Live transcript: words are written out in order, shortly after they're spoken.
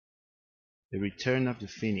The Return of the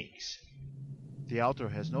Phoenix. The author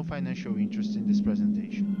has no financial interest in this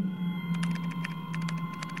presentation.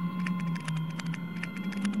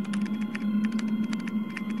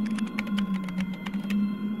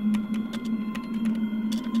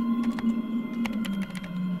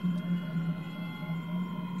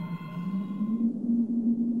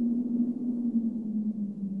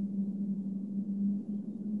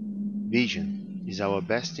 Vision is our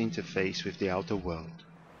best interface with the outer world.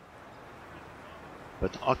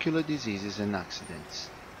 But ocular diseases and accidents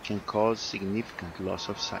can cause significant loss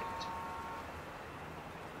of sight.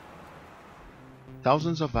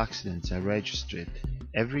 Thousands of accidents are registered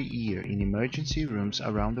every year in emergency rooms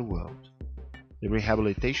around the world. The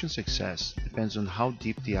rehabilitation success depends on how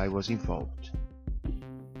deep the eye was involved.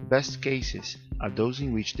 The best cases are those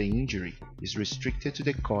in which the injury is restricted to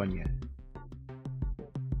the cornea.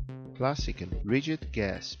 Classical rigid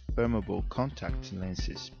gas permeable contact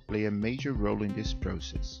lenses play a major role in this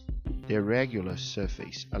process. Their regular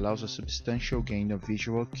surface allows a substantial gain of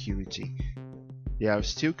visual acuity. They are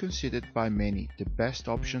still considered by many the best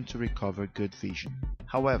option to recover good vision.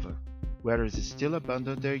 However, wearers still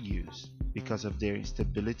abandon their use because of their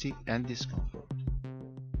instability and discomfort.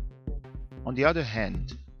 On the other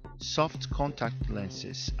hand, soft contact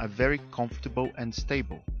lenses are very comfortable and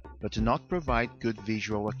stable, but do not provide good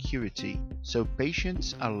visual acuity, so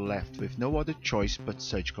patients are left with no other choice but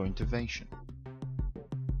surgical intervention.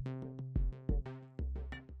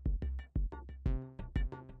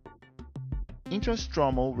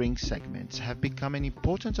 Intrastromal ring segments have become an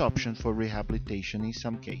important option for rehabilitation in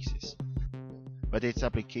some cases, but its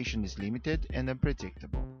application is limited and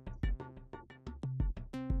unpredictable.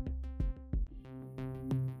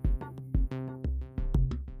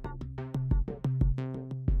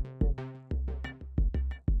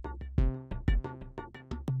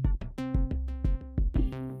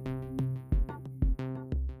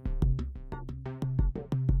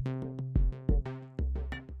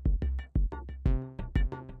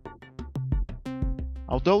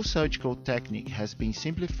 Although surgical technique has been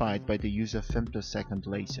simplified by the use of femtosecond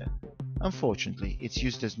laser, unfortunately its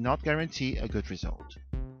use does not guarantee a good result.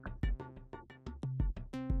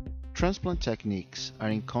 Transplant techniques are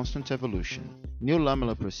in constant evolution. New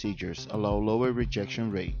lamellar procedures allow lower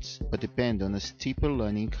rejection rates, but depend on a steeper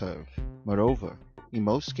learning curve. Moreover, in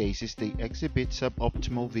most cases they exhibit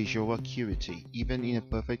suboptimal visual acuity even in a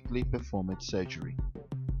perfectly performed surgery.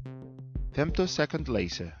 Femtosecond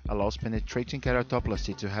laser allows penetrating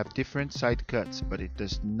keratoplasty to have different side cuts, but it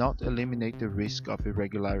does not eliminate the risk of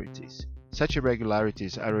irregularities. Such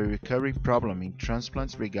irregularities are a recurring problem in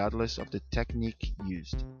transplants regardless of the technique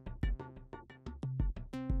used.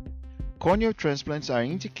 Corneal transplants are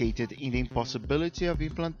indicated in the impossibility of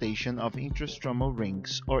implantation of intrastromal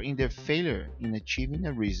rings or in their failure in achieving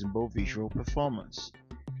a reasonable visual performance.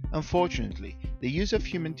 Unfortunately, the use of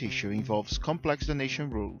human tissue involves complex donation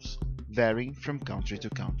rules, varying from country to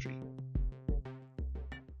country.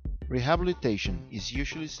 Rehabilitation is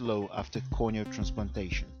usually slow after corneal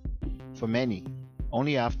transplantation. For many,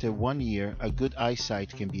 only after 1 year a good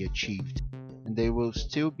eyesight can be achieved, and they will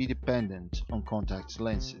still be dependent on contact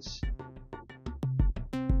lenses.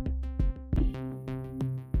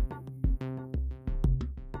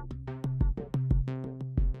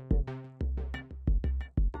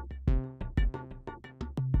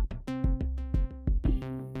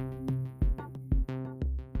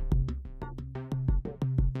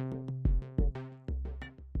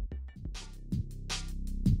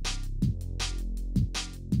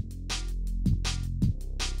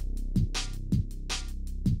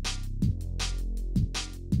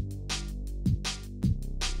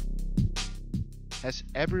 Has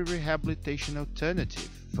every rehabilitation alternative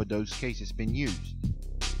for those cases been used?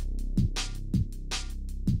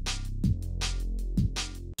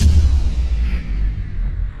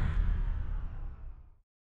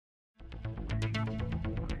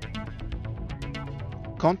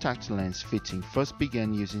 Contact lens fitting first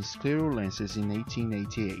began using scleral lenses in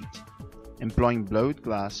 1888, employing blowed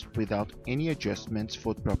glass without any adjustments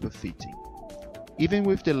for proper fitting. Even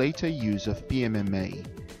with the later use of PMMA,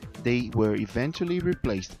 they were eventually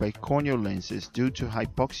replaced by corneal lenses due to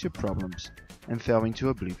hypoxia problems and fell into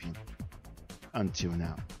oblivion. Until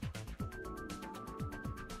now.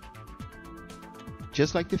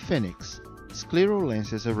 Just like the Phoenix, scleral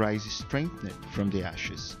lenses arise strengthened from the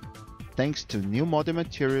ashes. Thanks to new modern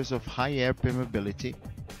materials of high air permeability,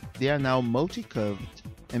 they are now multi-curved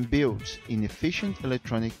and built in efficient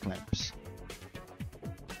electronic clamps.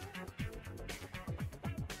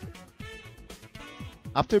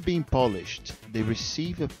 After being polished, they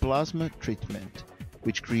receive a plasma treatment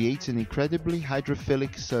which creates an incredibly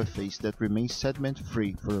hydrophilic surface that remains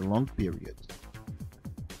sediment-free for a long period.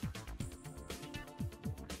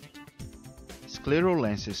 Scleral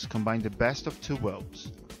lenses combine the best of two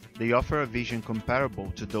worlds. They offer a vision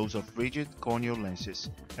comparable to those of rigid corneal lenses,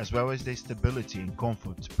 as well as the stability and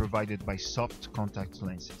comfort provided by soft contact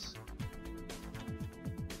lenses.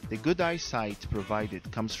 The good eyesight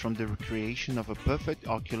provided comes from the creation of a perfect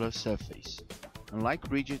ocular surface.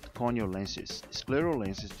 Unlike rigid corneal lenses, scleral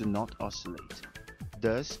lenses do not oscillate,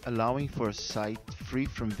 thus allowing for a sight free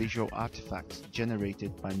from visual artifacts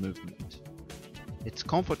generated by movement. Its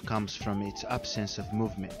comfort comes from its absence of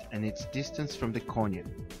movement and its distance from the cornea,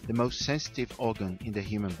 the most sensitive organ in the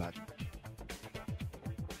human body.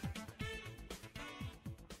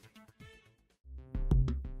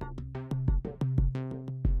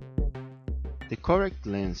 The correct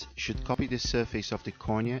lens should copy the surface of the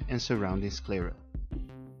cornea and surrounding sclera.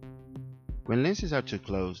 When lenses are too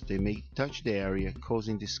close, they may touch the area,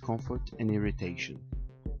 causing discomfort and irritation.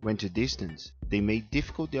 When too distant, they may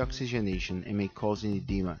difficult the oxygenation and may cause an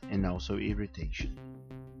edema and also irritation.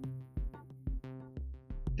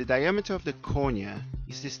 The diameter of the cornea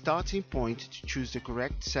is the starting point to choose the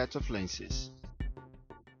correct set of lenses.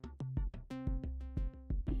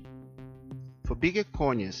 For bigger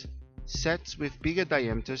corneas, sets with bigger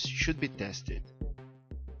diameters should be tested.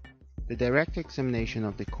 The direct examination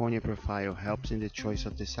of the cornea profile helps in the choice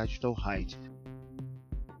of the sagittal height.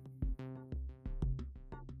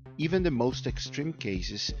 Even the most extreme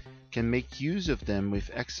cases can make use of them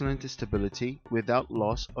with excellent stability without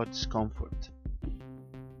loss or discomfort.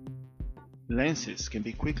 Lenses can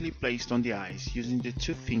be quickly placed on the eyes using the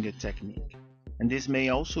two-finger technique, and this may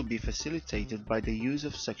also be facilitated by the use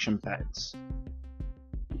of suction pads.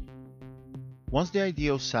 Once the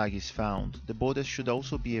ideal sag is found, the border should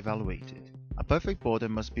also be evaluated. A perfect border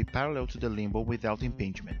must be parallel to the limbo without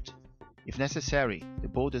impingement. If necessary, the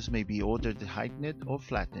borders may be ordered heightened or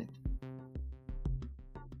flattened.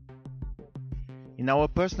 In our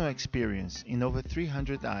personal experience, in over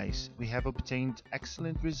 300 eyes, we have obtained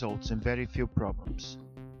excellent results and very few problems.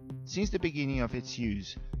 Since the beginning of its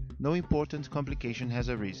use, no important complication has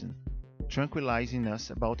arisen, tranquilizing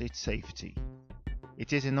us about its safety.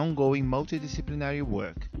 It is an ongoing multidisciplinary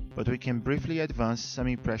work, but we can briefly advance some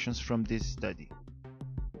impressions from this study.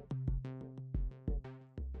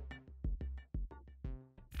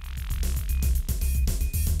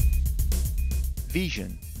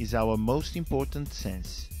 Vision is our most important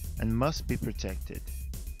sense and must be protected.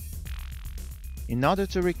 In order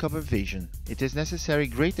to recover vision, it is necessary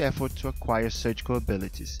great effort to acquire surgical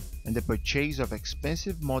abilities and the purchase of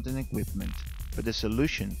expensive modern equipment, but the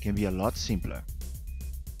solution can be a lot simpler.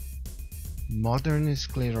 Modern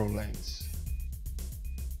scleral lens.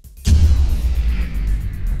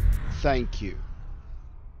 Thank you.